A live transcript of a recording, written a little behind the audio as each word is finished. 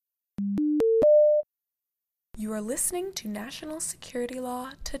You are listening to National Security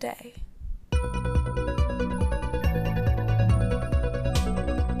Law Today.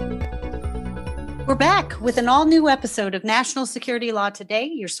 We're back with an all-new episode of National Security Law Today,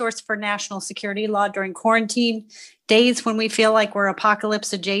 your source for national security law during quarantine days when we feel like we're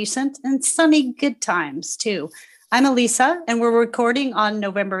apocalypse adjacent, and sunny good times too. I'm Elisa, and we're recording on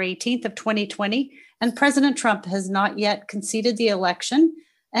November 18th of 2020, and President Trump has not yet conceded the election,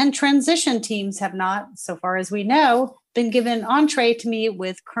 and transition teams have not, so far as we know, been given entree to meet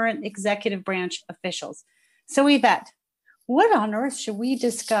with current executive branch officials. So Yvette, what on earth should we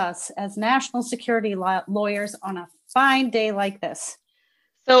discuss as national security lawyers on a fine day like this?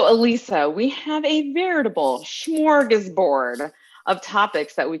 So, Elisa, we have a veritable smorgasbord of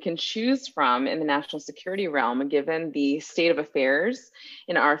topics that we can choose from in the national security realm, given the state of affairs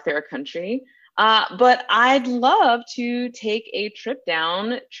in our fair country. But I'd love to take a trip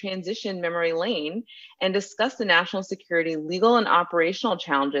down transition memory lane and discuss the national security legal and operational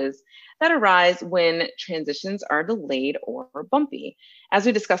challenges that arise when transitions are delayed or bumpy. As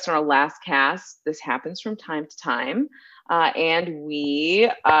we discussed in our last cast, this happens from time to time. And we,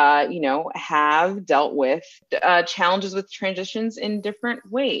 have dealt with challenges with transitions in different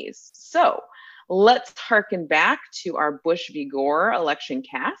ways. So let's harken back to our Bush v. Gore election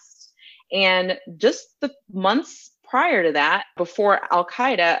cast. And just the months prior to that, before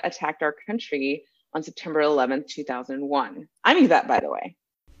Al-Qaeda attacked our country on September 11th, 2001. I'm Yvette, by the way.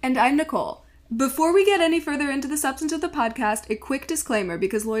 And I'm Nicole. Before we get any further into the substance of the podcast, a quick disclaimer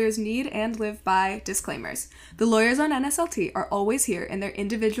because lawyers need and live by disclaimers. The lawyers on NSLT are always here in their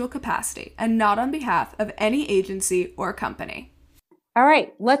individual capacity and not on behalf of any agency or company. All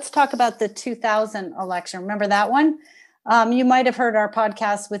right, let's talk about the 2000 election. Remember that one? You might have heard our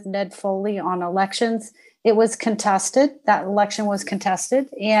podcast with Ned Foley on elections. It was contested. That election was contested.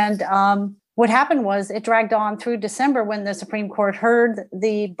 And what happened was it dragged on through December when the Supreme Court heard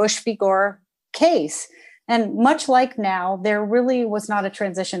the Bush v. Gore case. And much like now, there really was not a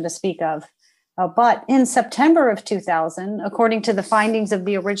transition to speak of. But in September of 2000, according to the findings of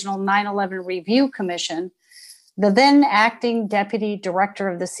the original 9/11 Review Commission, the then acting deputy director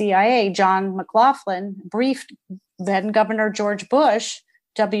of the CIA, John McLaughlin, briefed then Governor George Bush,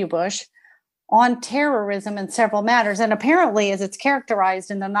 W. Bush, on terrorism in several matters. And apparently, as it's characterized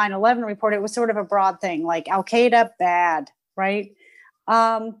in the 9/11 report, it was sort of a broad thing, like Al-Qaeda, bad, right?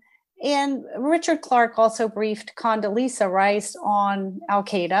 And Richard Clarke also briefed Condoleezza Rice on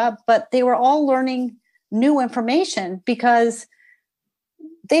Al-Qaeda, but they were all learning new information because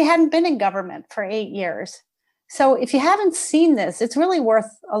they hadn't been in government for 8 years. So if you haven't seen this, it's really worth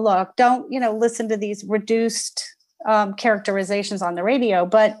a look. Don't, listen to these reduced characterizations on the radio.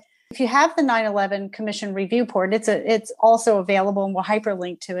 But if you have the 9/11 Commission Review Report, it's also available, and we'll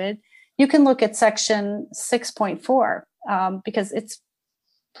hyperlink to it. You can look at section 6.4 because it's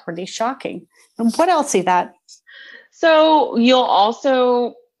pretty shocking. And what else is that? So you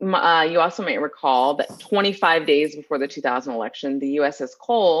also might recall that 25 days before the 2000 election, the USS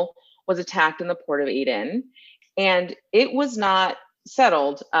Cole was attacked in the port of Aden, and it was not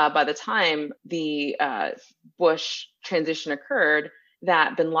settled by the time the Bush transition occurred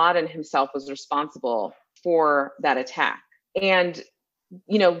that bin Laden himself was responsible for that attack. And,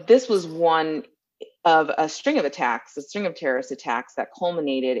 this was one of a string of attacks, a string of terrorist attacks that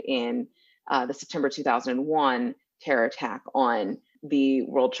culminated in the September 2001 terror attack on the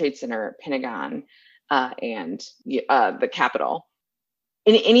World Trade Center, Pentagon, and the Capitol.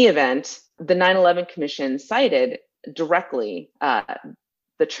 In any event, the 9/11 Commission cited directly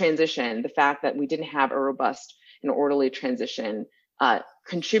the transition, the fact that we didn't have a robust and orderly transition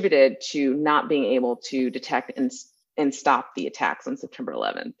contributed to not being able to detect and stop the attacks on September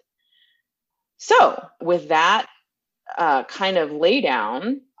 11th. So with that kind of lay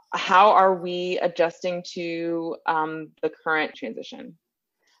down, how are we adjusting to the current transition?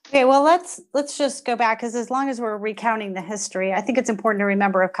 Okay, well, let's just go back, because as long as we're recounting the history, I think it's important to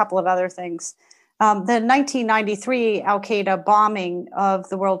remember a couple of other things. The 1993 Al-Qaeda bombing of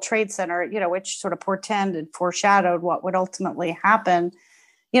the World Trade Center, which sort of foreshadowed what would ultimately happen.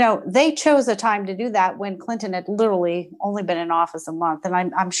 They chose a time to do that when Clinton had literally only been in office a month. And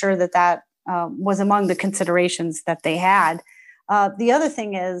I'm sure that was among the considerations that they had. The other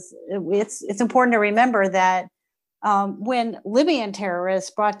thing is, it's important to remember that when Libyan terrorists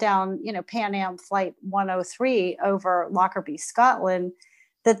brought down, Pan Am Flight 103 over Lockerbie, Scotland,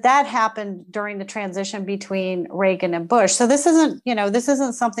 that happened during the transition between Reagan and Bush. So this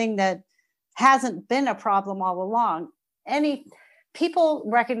isn't something that hasn't been a problem all along. People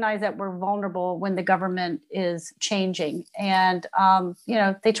recognize that we're vulnerable when the government is changing, and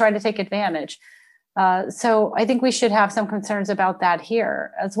they try to take advantage. So I think we should have some concerns about that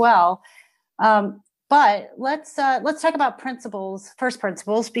here as well. But let's talk about first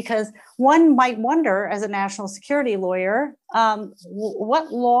principles, because one might wonder, as a national security lawyer,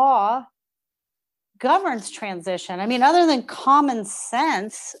 what law governs transition? I mean, other than common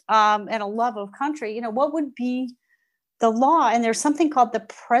sense and a love of country, what would be the law? And there's something called the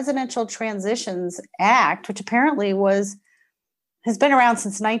Presidential Transitions Act, which apparently has been around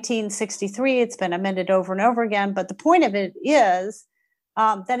since 1963. It's been amended over and over again. But the point of it is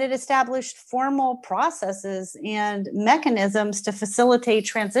that it established formal processes and mechanisms to facilitate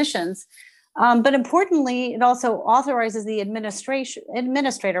transitions. But importantly, it also authorizes the administrator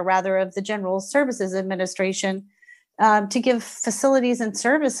of the General Services Administration to give facilities and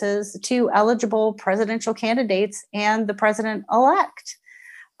services to eligible presidential candidates and the president-elect.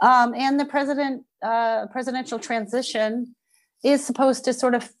 And the presidential transition is supposed to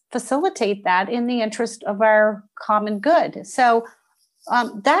sort of facilitate that in the interest of our common good. So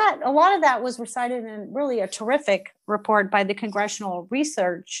that a lot of that was recited in really a terrific report by the Congressional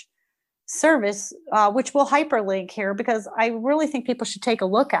Research Service, which we'll hyperlink here, because I really think people should take a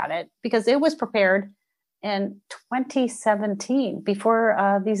look at it, because it was prepared in 2017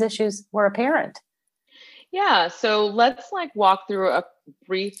 before these issues were apparent. Yeah, so let's walk through a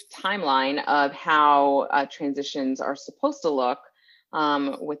brief timeline of how transitions are supposed to look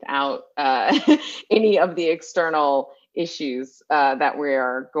without any of the external issues that we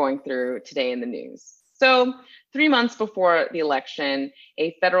are going through today in the news. So 3 months before the election,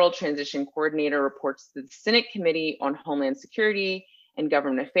 a federal transition coordinator reports to the Senate Committee on Homeland Security and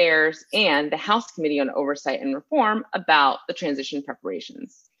Government Affairs and the House Committee on Oversight and Reform about the transition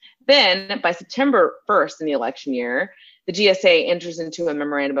preparations. Then, by September 1st in the election year, the GSA enters into a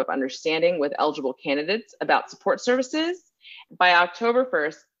memorandum of understanding with eligible candidates about support services. By October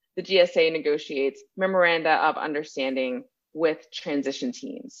 1st, the GSA negotiates memoranda of understanding with transition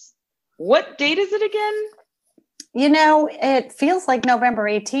teams. What date is it again? It feels like November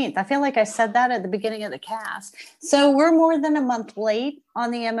 18th. I feel like I said that at the beginning of the cast. So we're more than a month late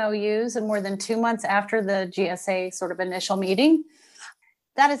on the MOUs and more than 2 months after the GSA sort of initial meeting.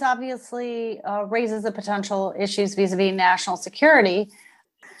 That is obviously raises the potential issues vis-a-vis national security.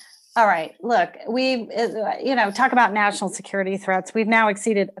 All right, look, we talk about national security threats. We've now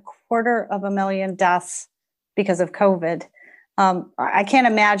exceeded 250,000 deaths because of COVID. I can't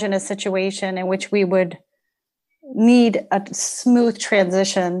imagine a situation in which we would need a smooth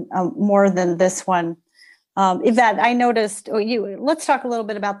transition more than this one. Yvette, I noticed, let's talk a little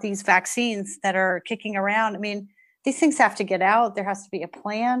bit about these vaccines that are kicking around. I mean, these things have to get out. There has to be a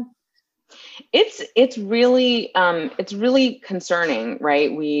plan. It's really concerning,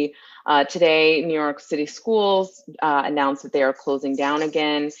 right? We today, New York City schools announced that they are closing down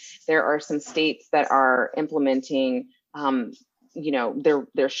again. There are some states that are implementing,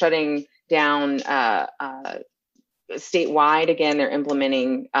 they're shutting down statewide again. They're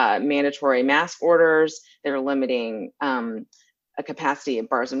implementing mandatory mask orders. They're limiting a capacity at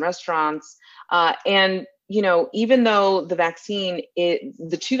bars and restaurants, and even though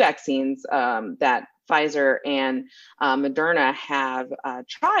the two vaccines that Pfizer and Moderna have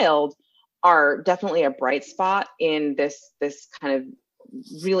trialed are definitely a bright spot in this kind of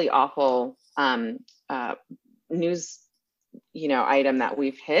really awful news, item that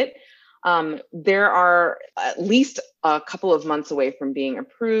we've hit. There are at least a couple of months away from being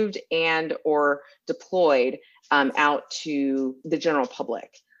approved and or deployed out to the general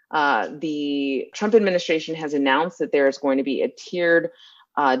public. The Trump administration has announced that there is going to be a tiered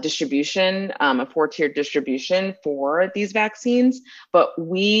distribution, a 4-tiered distribution for these vaccines. But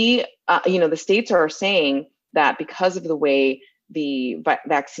the states are saying that because of the way the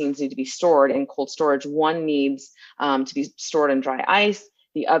vaccines need to be stored in cold storage, one needs to be stored in dry ice,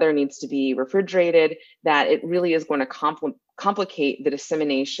 the other needs to be refrigerated, that it really is going to complicate the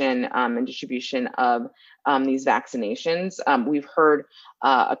dissemination and distribution of these vaccinations. We've heard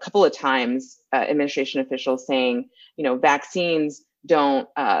a couple of times administration officials saying, vaccines don't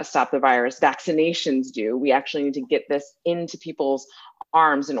stop the virus, vaccinations do. We actually need to get this into people's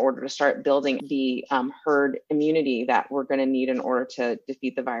arms in order to start building the herd immunity that we're going to need in order to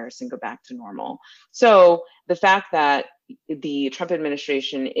defeat the virus and go back to normal. So the fact that the Trump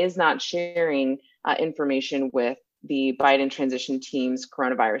administration is not sharing information with the Biden transition team's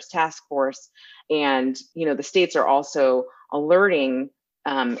coronavirus task force, and the states are also alerting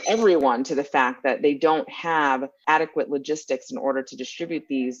everyone to the fact that they don't have adequate logistics in order to distribute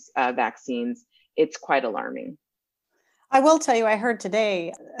these vaccines, it's quite alarming. I will tell you, I heard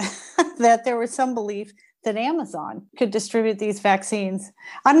today that there was some belief that Amazon could distribute these vaccines.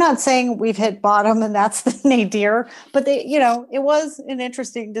 I'm not saying we've hit bottom and that's the nadir, but it was an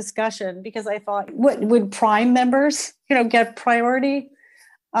interesting discussion because I thought, what would Prime members, get priority?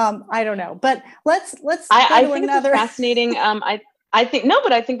 I don't know, but let's I think it's fascinating. I think no,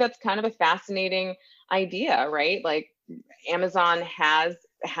 but I think that's kind of a fascinating idea, right? Like Amazon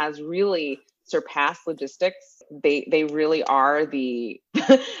has really surpassed logistics. They really are the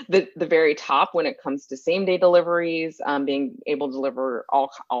the very top when it comes to same day deliveries, being able to deliver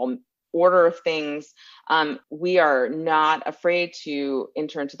all order of things. We are not afraid to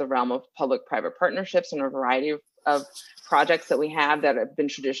enter into the realm of public-private partnerships and a variety of projects that we have that have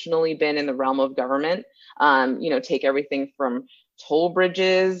traditionally been in the realm of government. Take everything from toll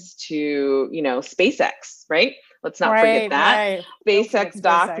bridges to SpaceX, right? Let's not forget that. Right. SpaceX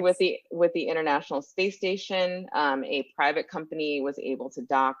docked with the International Space Station. A private company was able to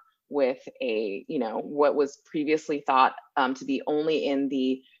dock with what was previously thought to be only in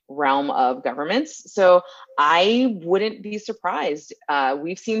the realm of governments. So I wouldn't be surprised.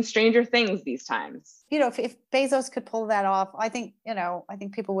 We've seen stranger things these times. If Bezos could pull that off, I think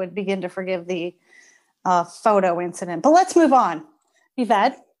people would begin to forgive the photo incident. But let's move on.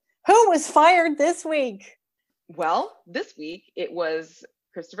 Yvette, who was fired this week? Well, this week it was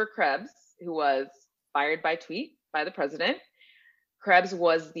Christopher Krebs, who was fired by tweet by the president. Krebs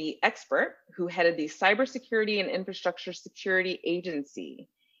was the expert who headed the Cybersecurity and Infrastructure Security Agency.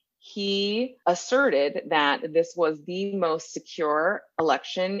 He asserted that this was the most secure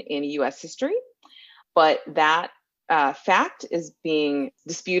election in US history, but that fact is being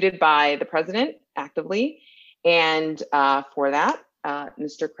disputed by the president actively. And for that,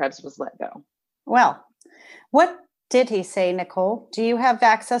 Mr. Krebs was let go. Well, what did he say, Nicole? Do you have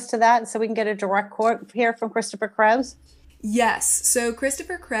access to that so we can get a direct quote here from Christopher Krebs? Yes. So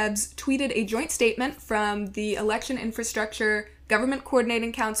Christopher Krebs tweeted a joint statement from the Election Infrastructure Government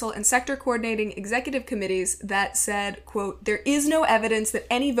Coordinating Council and Sector Coordinating Executive Committees that said, quote, "There is no evidence that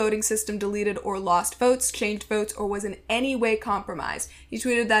any voting system deleted or lost votes, changed votes, or was in any way compromised." He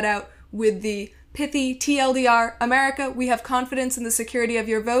tweeted that out with the pithy TLDR, "America, we have confidence in the security of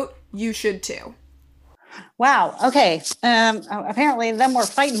your vote. You should too." Wow. Okay. Apparently them were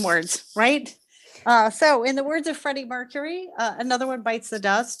fighting words, right? So in the words of Freddie Mercury, another one bites the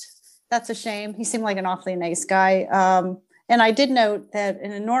dust. That's a shame. He seemed like an awfully nice guy. And I did note that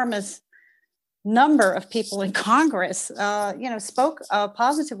an enormous number of people in Congress, spoke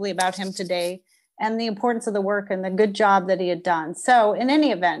positively about him today and the importance of the work and the good job that he had done. So in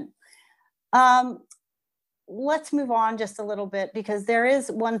any event, let's move on just a little bit, because there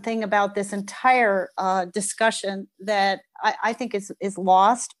is one thing about this entire discussion that I think is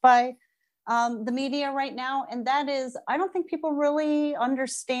lost by the media right now. And that is, I don't think people really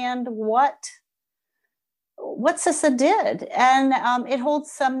understand what CISA did. And it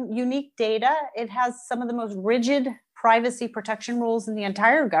holds some unique data. It has some of the most rigid privacy protection rules in the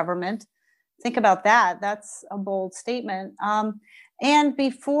entire government. Think about that. That's a bold statement. And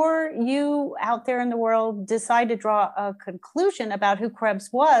before you out there in the world decide to draw a conclusion about who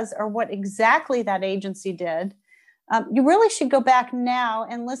Krebs was or what exactly that agency did, you really should go back now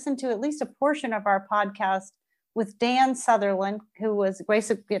and listen to at least a portion of our podcast with Dan Sutherland, who was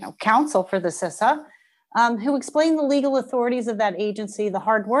counsel for the CISA, who explained the legal authorities of that agency, the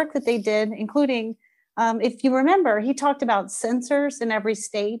hard work that they did, including, if you remember, he talked about sensors in every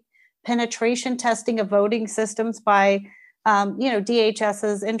state, penetration testing of voting systems by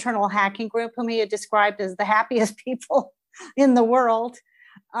DHS's internal hacking group, whom he had described as the happiest people in the world.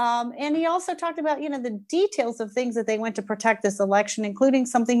 And he also talked about, the details of things that they went to protect this election, including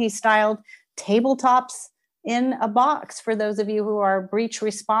something he styled tabletops in a box for those of you who are breach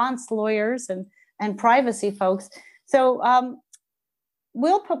response lawyers and privacy folks. So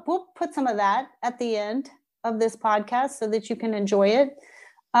we'll put some of that at the end of this podcast so that you can enjoy it.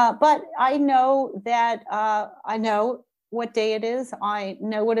 But I know that I know what day it is. I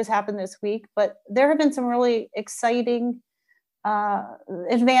know what has happened this week, but there have been some really exciting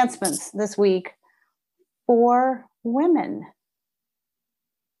advancements this week for women.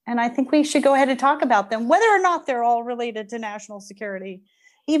 And I think we should go ahead and talk about them, whether or not they're all related to national security.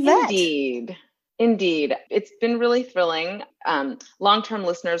 Yvette. Indeed. It's been really thrilling. Long-term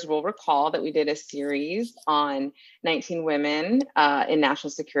listeners will recall that we did a series on 19 women in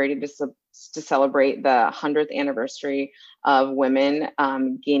national security to celebrate the 100th anniversary of women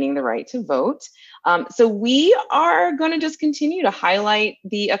gaining the right to vote. So we are going to just continue to highlight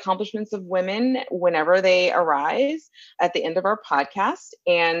the accomplishments of women whenever they arise at the end of our podcast.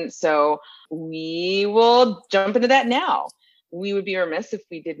 And so we will jump into that now. we would be remiss if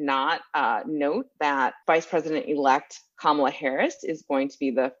we did not note that Vice President-elect Kamala Harris is going to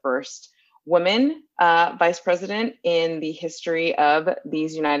be the first woman vice president in the history of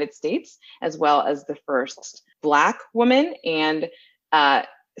these United States, as well as the first Black woman and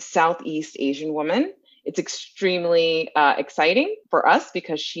Southeast Asian woman. It's extremely exciting for us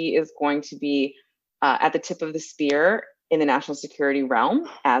because she is going to be at the tip of the spear in the national security realm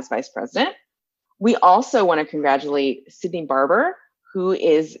as vice president. We also want to congratulate Sydney Barber, who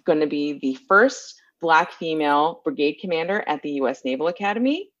is going to be the first Black female brigade commander at the U.S. Naval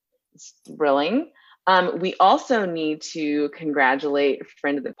Academy. It's thrilling. We also need to congratulate a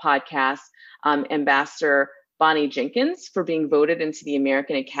friend of the podcast, Ambassador Bonnie Jenkins, for being voted into the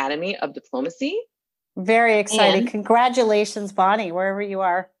American Academy of Diplomacy. Very exciting. And Congratulations, Bonnie, wherever you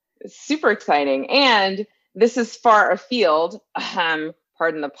are. Super exciting. And this is far afield,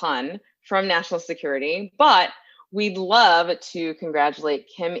 pardon the pun, from national security, but we'd love to congratulate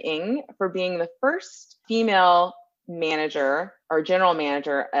Kim Ng for being the first female manager or general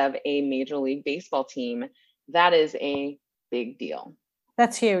manager of a Major League Baseball team. That is a big deal.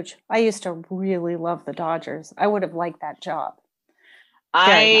 That's huge. I used to really love the Dodgers. I would have liked that job.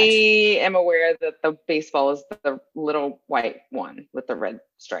 I am aware that the baseball is the little white one with the red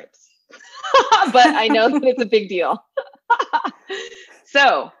stripes, but I know that it's a big deal.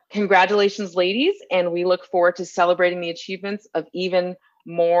 So congratulations, ladies. And we look forward to celebrating the achievements of even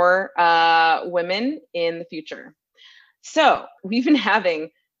more women in the future. So we've been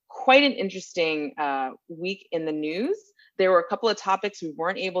having quite an interesting week in the news. There were a couple of topics we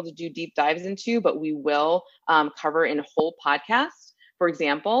weren't able to do deep dives into, but we will cover in a whole podcast. For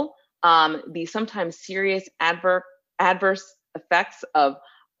example, the sometimes serious adverse effects of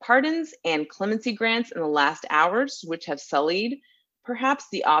pardons and clemency grants in the last hours, which have sullied perhaps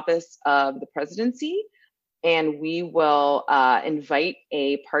the office of the presidency. And we will invite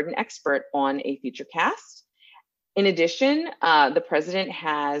a pardon expert on a future cast. In addition, the president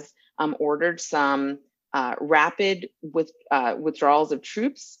has ordered some rapid withdrawals of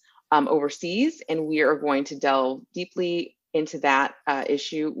troops overseas, and we are going to delve deeply into that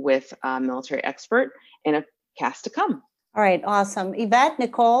issue with a military expert in a cast to come. All right, awesome. Yvette,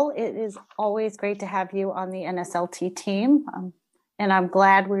 Nicole, it is always great to have you on the NSLT team. And I'm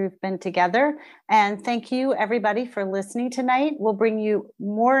glad we've been together. And thank you, everybody, for listening tonight. We'll bring you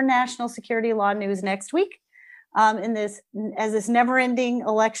more national security law news next week as this never-ending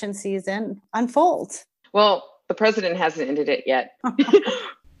election season unfolds. Well, the president hasn't ended it yet.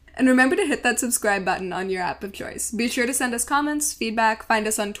 And remember to hit that subscribe button on your app of choice. Be sure to send us comments, feedback, find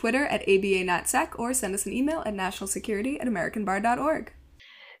us on Twitter at ABANatSec, or send us an email at nationalsecurity@americanbar.org.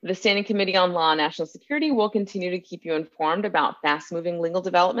 The Standing Committee on Law and National Security will continue to keep you informed about fast-moving legal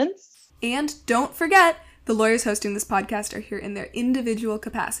developments. And don't forget, the lawyers hosting this podcast are here in their individual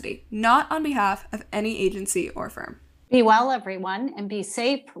capacity, not on behalf of any agency or firm. Be well, everyone, and be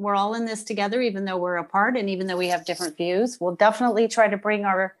safe. We're all in this together, even though we're apart and even though we have different views. We'll definitely try to bring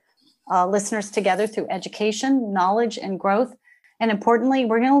our listeners together through education, knowledge, and growth. And importantly,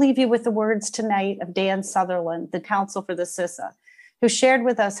 we're going to leave you with the words tonight of Dan Sutherland, the counsel for the CISA, who shared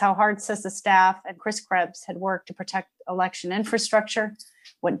with us how hard CISA staff and Chris Krebs had worked to protect election infrastructure,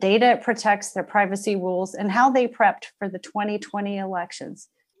 what data it protects, their privacy rules, and how they prepped for the 2020 elections.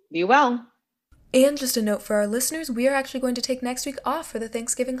 Be well. And just a note for our listeners, we are actually going to take next week off for the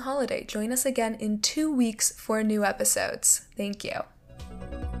Thanksgiving holiday. Join us again in 2 weeks for new episodes. Thank you.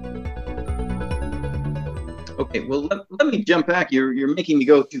 Okay, well, let me jump back. You're making me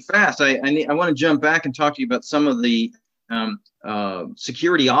go too fast. I want to jump back and talk to you about some of the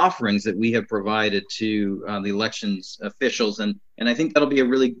security offerings that we have provided to the elections officials, and I think that'll be a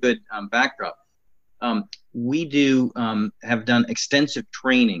really good backdrop. We have done extensive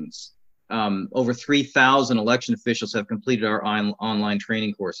trainings. Over 3,000 election officials have completed our online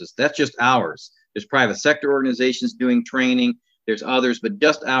training courses. That's just ours. There's private sector organizations doing training. There's others, but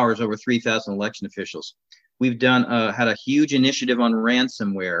just ours, over 3,000 election officials. We've had a huge initiative on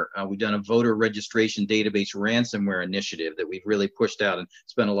ransomware. We've done a voter registration database ransomware initiative that we've really pushed out and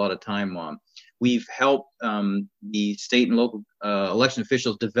spent a lot of time on. We've helped the state and local election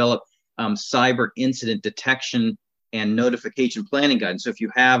officials develop cyber incident detection and notification planning guidance. So if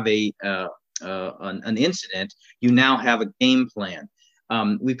you have an incident, you now have a game plan.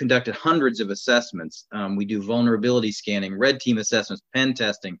 We've conducted hundreds of assessments. We do vulnerability scanning, red team assessments, pen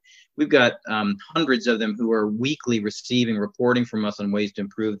testing. We've got hundreds of them who are weekly receiving reporting from us on ways to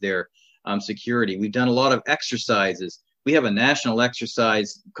improve their security. We've done a lot of exercises. We have a national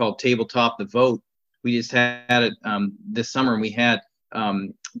exercise called Tabletop the Vote. We just had it this summer, and we had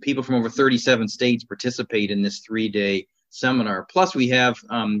people from over 37 states participate in this 3-day seminar. Plus, we have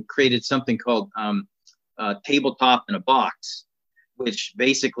created something called Tabletop in a Box, which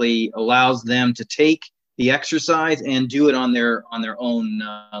basically allows them to take the exercise and do it on their own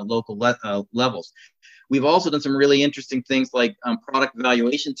local levels. We've also done some really interesting things like product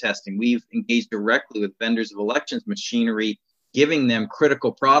evaluation testing. We've engaged directly with vendors of elections machinery, giving them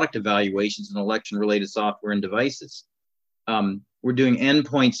critical product evaluations and election-related software and devices. We're doing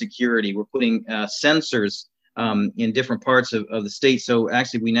endpoint security. We're putting sensors in different parts of the state. So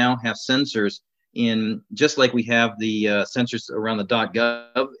actually, we now have sensors in, just like we have the sensors around the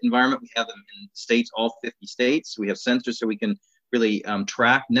 .gov environment, we have them in states, all 50 states. We have sensors so we can really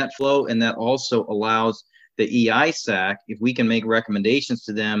track net flow, and that also allows the EISAC, if we can make recommendations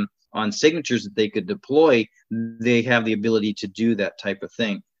to them on signatures that they could deploy, they have the ability to do that type of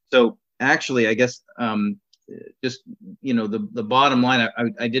thing. So actually, I guess just, the bottom line,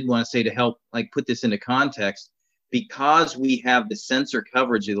 I did want to say, to help like put this into context, because we have the sensor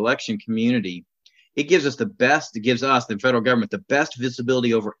coverage of the election community, it gives us, the federal government, the best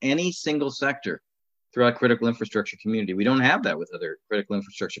visibility over any single sector throughout critical infrastructure community. We don't have that with other critical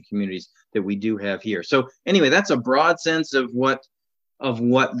infrastructure communities that we do have here. So anyway, that's a broad sense of what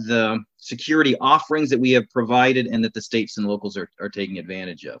the security offerings that we have provided and that the states and locals are taking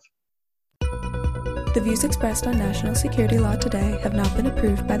advantage of. The views expressed on national security law today have not been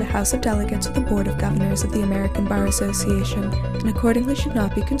approved by the House of Delegates or the Board of Governors of the American Bar Association, and accordingly should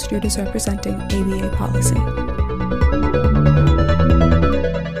not be construed as representing ABA policy.